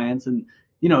my clients, and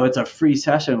it's a free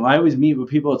session. When I always meet with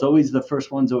people, it's always the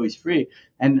first one's always free.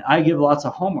 And I give lots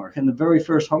of homework. And the very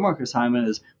first homework assignment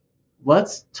is,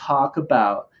 let's talk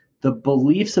about the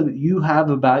beliefs that you have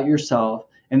about yourself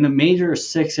in the major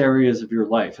 6 areas of your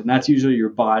life. And that's usually your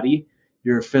body,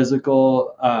 your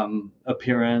physical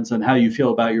appearance and how you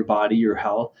feel about your body, your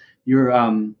health,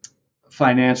 your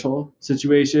financial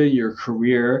situation, your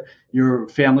career, your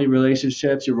family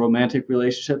relationships, your romantic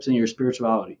relationships, and your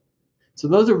spirituality. So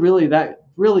those are that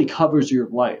really covers your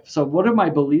life. So what are my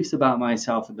beliefs about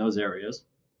myself in those areas?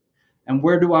 And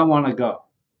where do I want to go?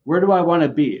 Where do I want to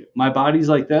be? My body's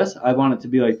like this. I want it to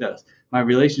be like this. My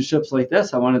relationship's like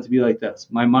this. I want it to be like this.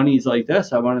 My money's like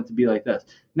this. I want it to be like this.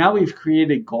 Now we've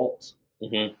created goals,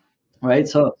 mm-hmm. right?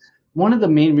 So one of the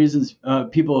main reasons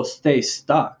people stay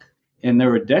stuck in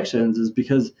their addictions is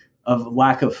because of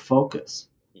lack of focus.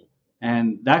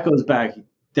 And that goes back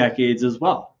decades as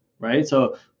well, right?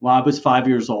 So when I was 5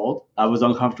 years old, I was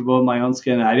uncomfortable in my own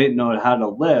skin. I didn't know how to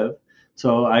live.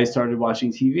 So I started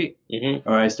watching TV mm-hmm.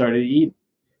 or I started eating.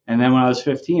 And then when I was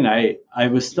 15, I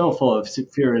was still full of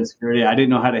fear and insecurity. I didn't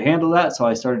know how to handle that, so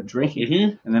I started drinking.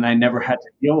 Mm-hmm. And then I never had to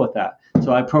deal with that.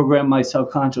 So I programmed my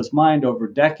subconscious mind over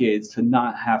decades to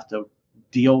not have to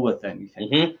deal with anything.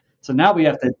 Mm-hmm. So now we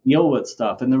have to deal with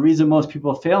stuff. And the reason most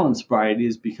people fail in sobriety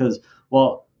is because,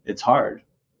 well, it's hard,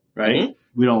 right?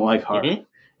 Mm-hmm. We don't like hard. Mm-hmm.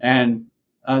 And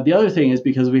the other thing is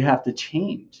because we have to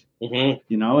change.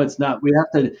 Mm-hmm. It's not, we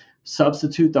have to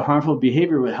substitute the harmful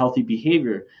behavior with healthy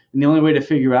behavior. And the only way to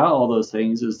figure out all those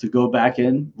things is to go back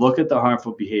in, look at the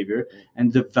harmful behavior,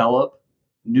 and develop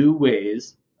new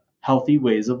ways, healthy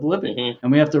ways of living. Mm-hmm.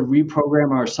 And we have to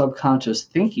reprogram our subconscious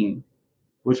thinking,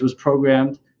 which was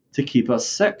programmed to keep us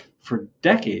sick for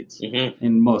decades mm-hmm.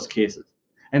 in most cases.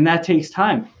 And that takes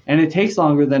time. And it takes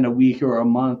longer than a week or a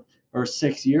month or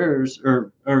 6 years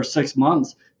or 6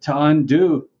 months to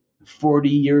undo 40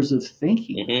 years of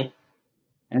thinking. Mm-hmm.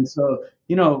 And so,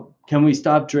 can we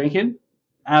stop drinking?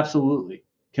 Absolutely.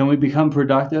 Can we become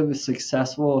productive,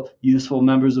 successful, useful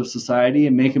members of society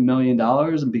and make $1 million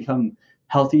and become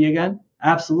healthy again?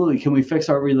 Absolutely. Can we fix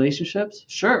our relationships?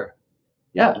 Sure.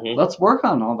 Yeah, mm-hmm. let's work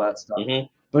on all that stuff. Mm-hmm.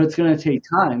 But it's going to take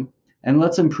time. And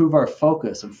let's improve our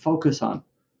focus and focus on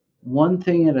one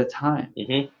thing at a time.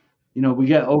 Mm-hmm. We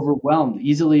get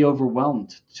easily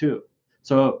overwhelmed too.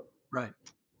 So right.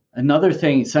 Another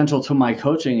thing central to my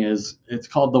coaching is it's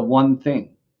called the one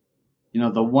thing.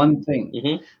 The one thing.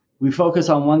 Mm-hmm. We focus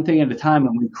on one thing at a time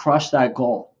and we crush that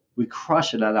goal. We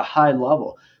crush it at a high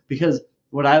level. Because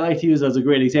what I like to use as a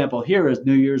great example here is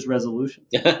New Year's resolution.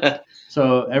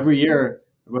 So every year,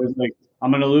 everybody's like,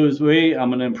 I'm going to lose weight. I'm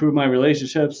going to improve my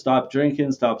relationships, stop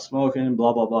drinking, stop smoking,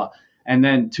 blah, blah, blah. And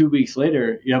then 2 weeks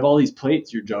later, you have all these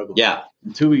plates you're juggling. Yeah.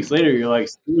 And 2 weeks later, you're like,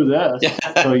 screw this.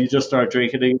 So you just start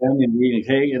drinking again and eating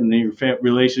cake, and then your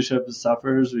relationship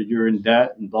suffers, or you're in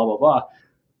debt, and blah, blah, blah.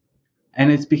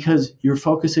 And it's because you're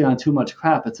focusing on too much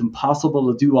crap. It's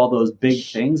impossible to do all those big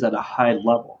things at a high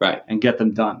level and get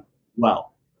them done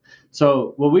well.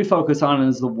 So what we focus on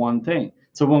is the one thing.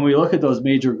 So when we look at those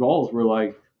major goals, we're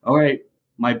like, all right,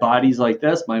 my body's like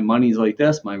this, my money's like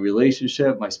this, my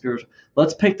relationship, my spiritual.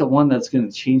 Let's pick the one that's going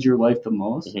to change your life the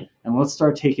most, mm-hmm. and let's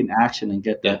start taking action and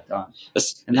get that done.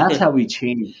 And that's how we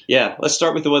change. Yeah, let's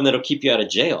start with the one that'll keep you out of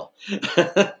jail.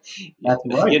 That's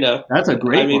right. That's a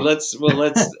great one. let's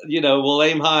we'll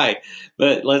aim high,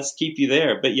 but let's keep you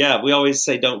there. But yeah, we always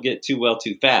say don't get too well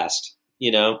too fast.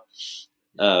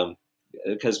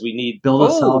 because we need build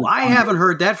a solid. I haven't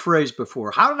heard that phrase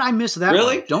before. How did I miss that?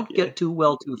 Really? One? Don't get too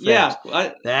well too fast.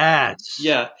 That's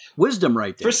wisdom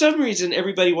right there. For some reason,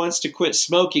 everybody wants to quit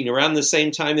smoking around the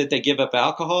same time that they give up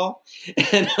alcohol.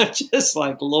 And I'm just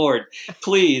like, Lord,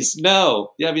 please,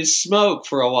 no. I mean, smoke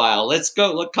for a while. Let's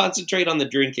concentrate on the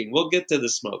drinking. We'll get to the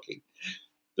smoking.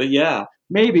 But yeah.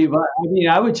 Maybe, but I mean,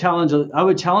 I would challenge you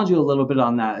a little bit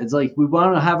on that. It's like we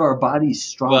want to have our bodies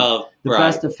strong. Well, the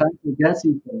best defense against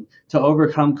anything to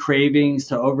overcome cravings,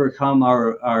 to overcome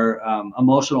our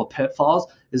emotional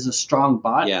pitfalls is a strong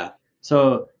body. Yeah.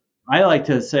 So I like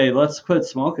to say, let's quit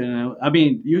smoking. I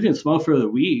mean, you can smoke for the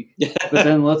week, but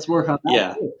then let's work on that.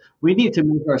 Yeah. We need to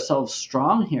make ourselves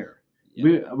strong here.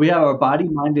 Yeah. We have our body,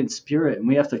 mind, and spirit, and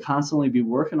we have to constantly be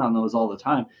working on those all the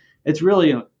time. It's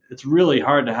really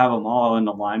hard to have them all in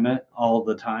alignment all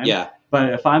the time. Yeah. But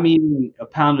if I'm eating a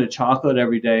pound of chocolate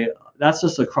every day, that's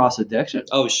just a cross addiction.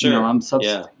 Oh, sure. I'm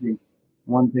substituting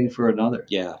one thing for another.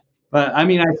 Yeah. But I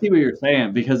mean, I see what you're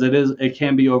saying because it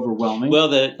can be overwhelming. Well,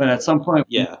 but at some point,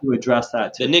 we need to address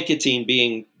that too. The nicotine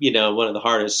being, one of the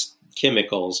hardest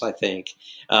chemicals, I think.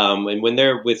 And when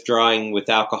they're withdrawing with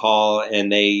alcohol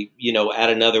and they, add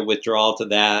another withdrawal to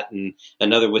that and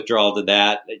another withdrawal to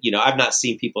that, I've not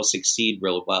seen people succeed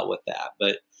real well with that.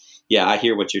 But yeah, I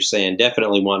hear what you're saying.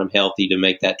 Definitely want them healthy to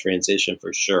make that transition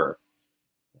for sure.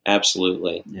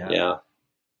 Absolutely. Yeah.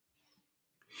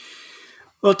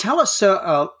 Well, tell us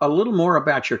a little more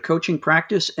about your coaching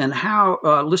practice and how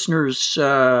listeners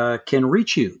can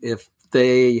reach you if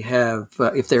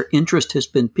their interest has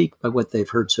been piqued by what they've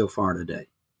heard so far today.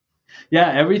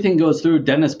 Yeah, everything goes through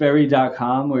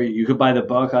DennisBerry.com, where you could buy the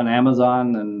book on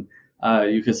Amazon,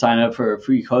 and you could sign up for a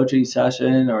free coaching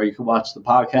session, or you could watch the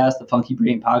podcast, the Funky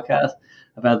Brain podcast.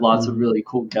 I've had lots of really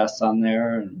cool guests on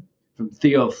there, and from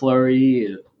Theo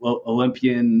Fleury,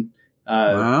 Olympian,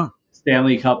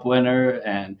 Stanley Cup winner,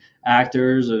 and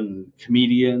actors and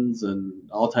comedians and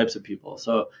all types of people.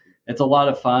 So it's a lot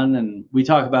of fun, and we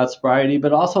talk about sobriety,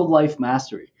 but also life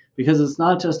mastery, because it's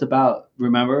not just about,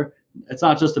 it's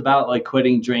not just about like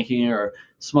quitting drinking or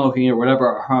smoking or whatever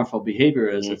our harmful behavior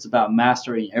is. It's about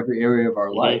mastering every area of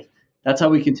our life. That's how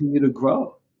we continue to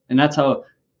grow. And that's how,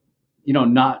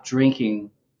 not drinking,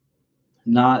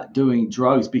 not doing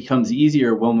drugs becomes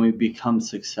easier when we become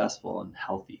successful and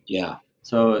healthy. Yeah.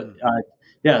 So,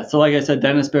 so like I said,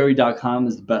 DennisBerry.com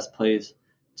is the best place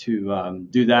to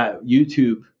do that.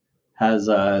 YouTube has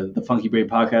the Funky Brain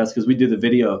podcast because we do the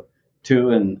video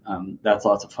too, and that's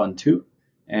lots of fun too.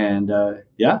 And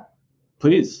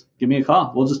please give me a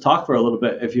call. We'll just talk for a little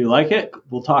bit. If you like it,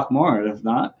 we'll talk more. And if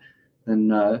not, then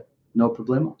no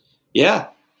problemo. Yeah.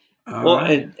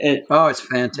 It's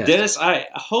fantastic. Dennis, I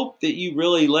hope that you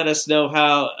really let us know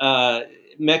how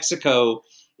Mexico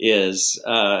is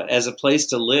as a place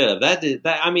to live.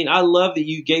 I love that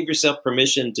you gave yourself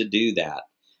permission to do that.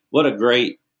 What a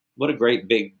great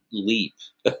big leap.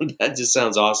 That just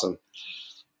sounds awesome.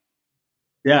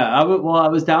 Yeah, I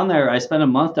was down there. I spent a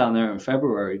month down there in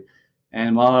February.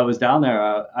 And while I was down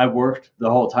there, I worked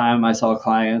the whole time. I saw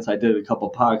clients. I did a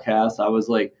couple podcasts. I was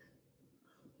like,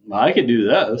 well, I could do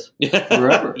this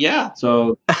forever. Yeah.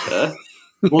 So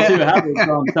we'll see what happens.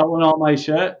 So I'm selling all my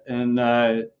shit. And,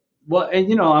 I'm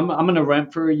going to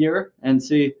rent for a year and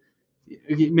see.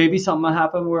 Maybe something will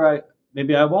happen where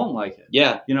maybe I won't like it.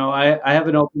 Yeah. I have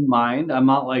an open mind. I'm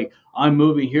not like, I'm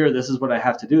moving here, this is what I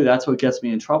have to do. That's what gets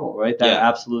me in trouble, right? That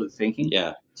absolute thinking.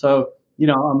 Yeah. So,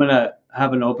 I'm going to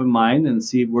have an open mind and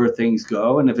see where things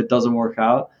go. And if it doesn't work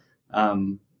out,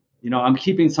 I'm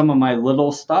keeping some of my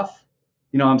little stuff.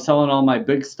 I'm selling all my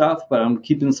big stuff, but I'm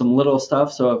keeping some little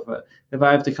stuff. So if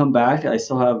I have to come back, I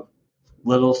still have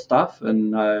little stuff.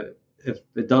 And if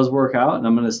it does work out and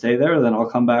I'm going to stay there, then I'll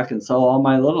come back and sell all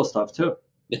my little stuff too.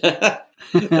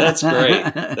 That's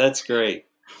great. That's great.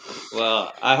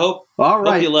 Well, I hope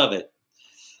you love it.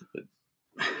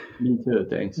 Me too,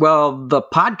 thanks. Well, the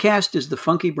podcast is the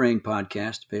Funky Brain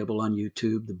Podcast, available on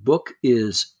YouTube. The book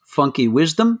is Funky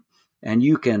Wisdom, and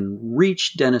you can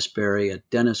reach Dennis Berry at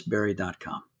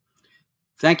DennisBerry.com.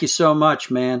 Thank you so much,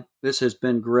 man. This has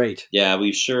been great. Yeah,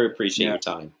 we sure appreciate your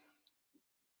time.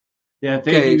 Yeah,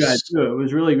 thank you guys too. It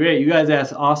was really great. You guys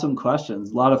asked awesome questions.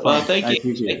 A lot of fun. Well, thank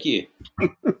you. Thank you.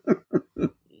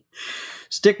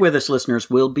 Stick with us, listeners.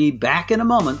 We'll be back in a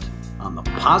moment on the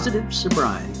Positive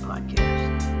Sobriety Podcast.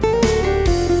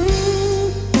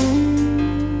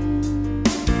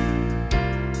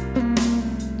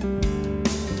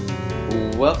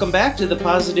 Welcome back to the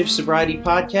Positive Sobriety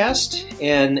Podcast.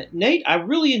 And Nate, I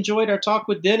really enjoyed our talk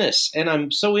with Dennis, and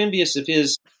I'm so envious of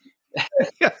his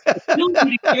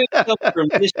ability to give himself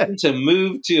permission to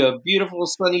move to a beautiful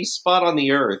sunny spot on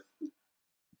the earth.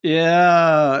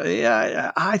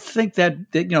 Yeah. I think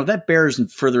that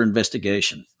bears further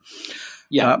investigation.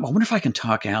 Yeah. I wonder if I can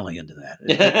talk Allie into that.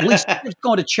 At least I'm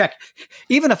going to check.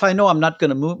 Even if I know I'm not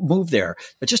going to move there,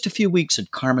 but just a few weeks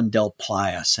at Carmen del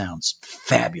Playa sounds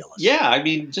fabulous. Yeah, I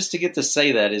mean, just to get to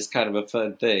say that is kind of a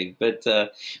fun thing. But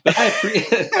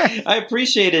I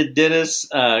appreciated Dennis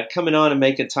coming on and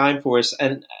making time for us.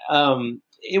 And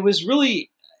it was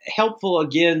really helpful,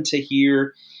 again, to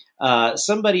hear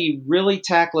somebody really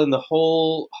tackling the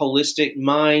whole holistic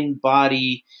mind,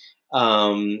 body,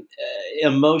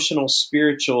 emotional,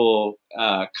 spiritual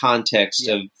context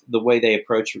of the way they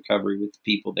approach recovery with the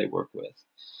people they work with.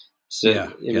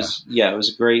 So it was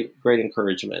a great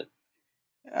encouragement.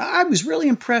 I was really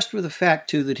impressed with the fact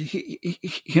too that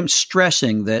him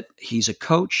stressing that he's a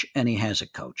coach and he has a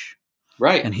coach.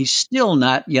 Right. And he's still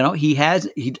not,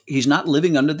 he's not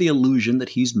living under the illusion that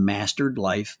he's mastered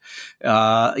life,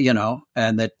 and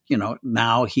that,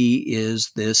 now he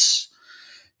is this,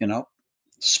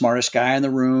 smartest guy in the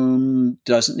room,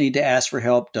 doesn't need to ask for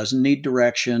help, doesn't need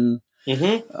direction.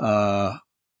 Mm-hmm.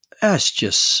 That's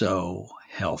just so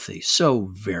healthy, so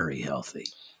very healthy.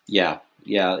 Yeah.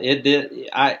 Yeah.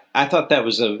 I thought that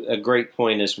was a great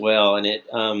point as well. And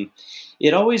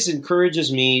it always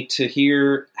encourages me to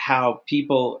hear how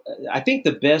people, I think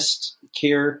the best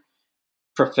care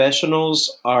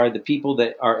professionals are the people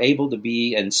that are able to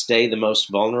be and stay the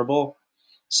most vulnerable.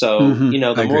 So,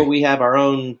 the more we have our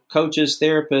own coaches,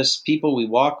 therapists, people we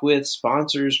walk with,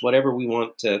 sponsors, whatever we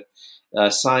want to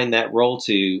assign that role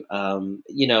to,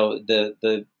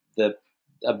 the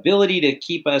ability to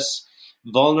keep us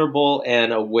vulnerable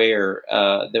and aware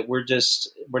that we're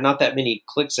not that many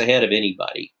clicks ahead of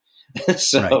anybody.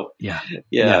 So,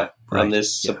 on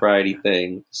this sobriety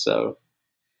thing. So.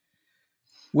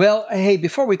 Well, hey,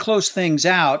 before we close things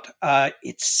out,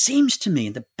 it seems to me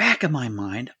in the back of my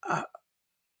mind,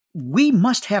 we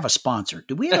must have a sponsor.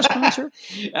 Do we have a sponsor?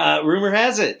 Rumor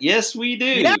has it. Yes, we do.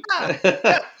 Yeah.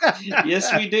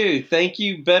 Yes, we do. Thank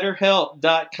you,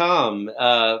 BetterHelp.com.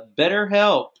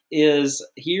 BetterHelp is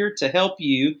here to help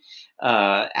you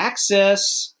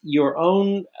access your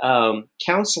own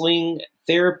counseling,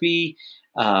 therapy,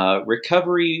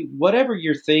 recovery, whatever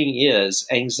your thing is,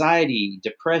 anxiety,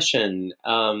 depression,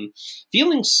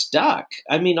 feeling stuck.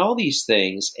 I mean, all these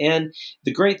things. And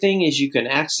the great thing is you can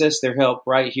access their help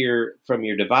right here from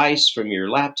your device, from your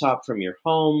laptop, from your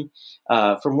home,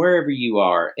 from wherever you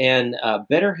are. And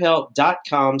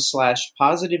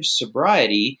BetterHelp.com/positive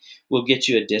sobriety will get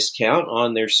you a discount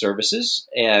on their services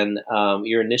and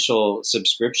your initial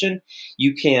subscription.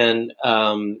 You can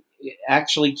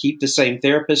actually keep the same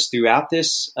therapist throughout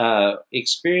this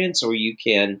experience, or you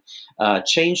can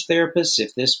change therapists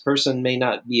if this person may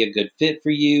not be a good fit for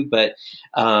you. But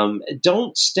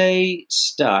don't stay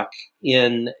stuck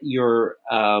in your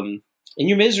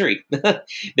misery.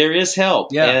 There is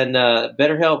help, and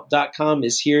BetterHelp.com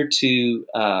is here to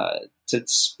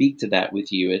speak to that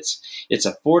with you. It's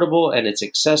affordable and it's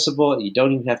accessible. You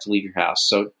don't even have to leave your house.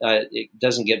 So it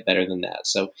doesn't get better than that.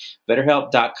 So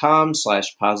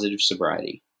BetterHelp.com/positive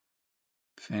sobriety.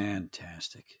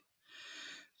 Fantastic.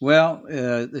 Well,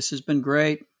 this has been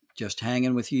great. Just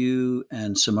hanging with you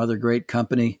and some other great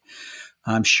company.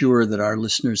 I'm sure that our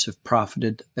listeners have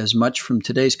profited as much from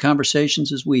today's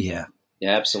conversations as we have.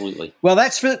 Yeah, absolutely. Well,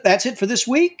 that's it for this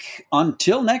week.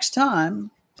 Until next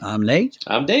time, I'm Nate.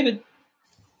 I'm David.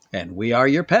 And we are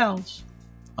your pals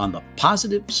on the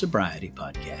Positive Sobriety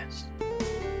Podcast.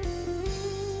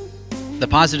 The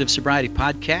Positive Sobriety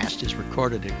Podcast is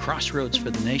recorded at Crossroads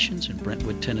for the Nations in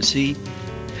Brentwood, Tennessee.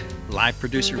 Live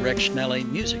producer Rex Schnelly,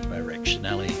 music by Rex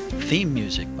Schnelly, theme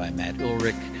music by Matt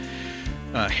Ulrich,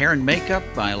 hair and makeup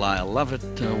by Lyle Lovett,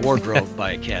 wardrobe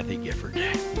by Kathy Gifford.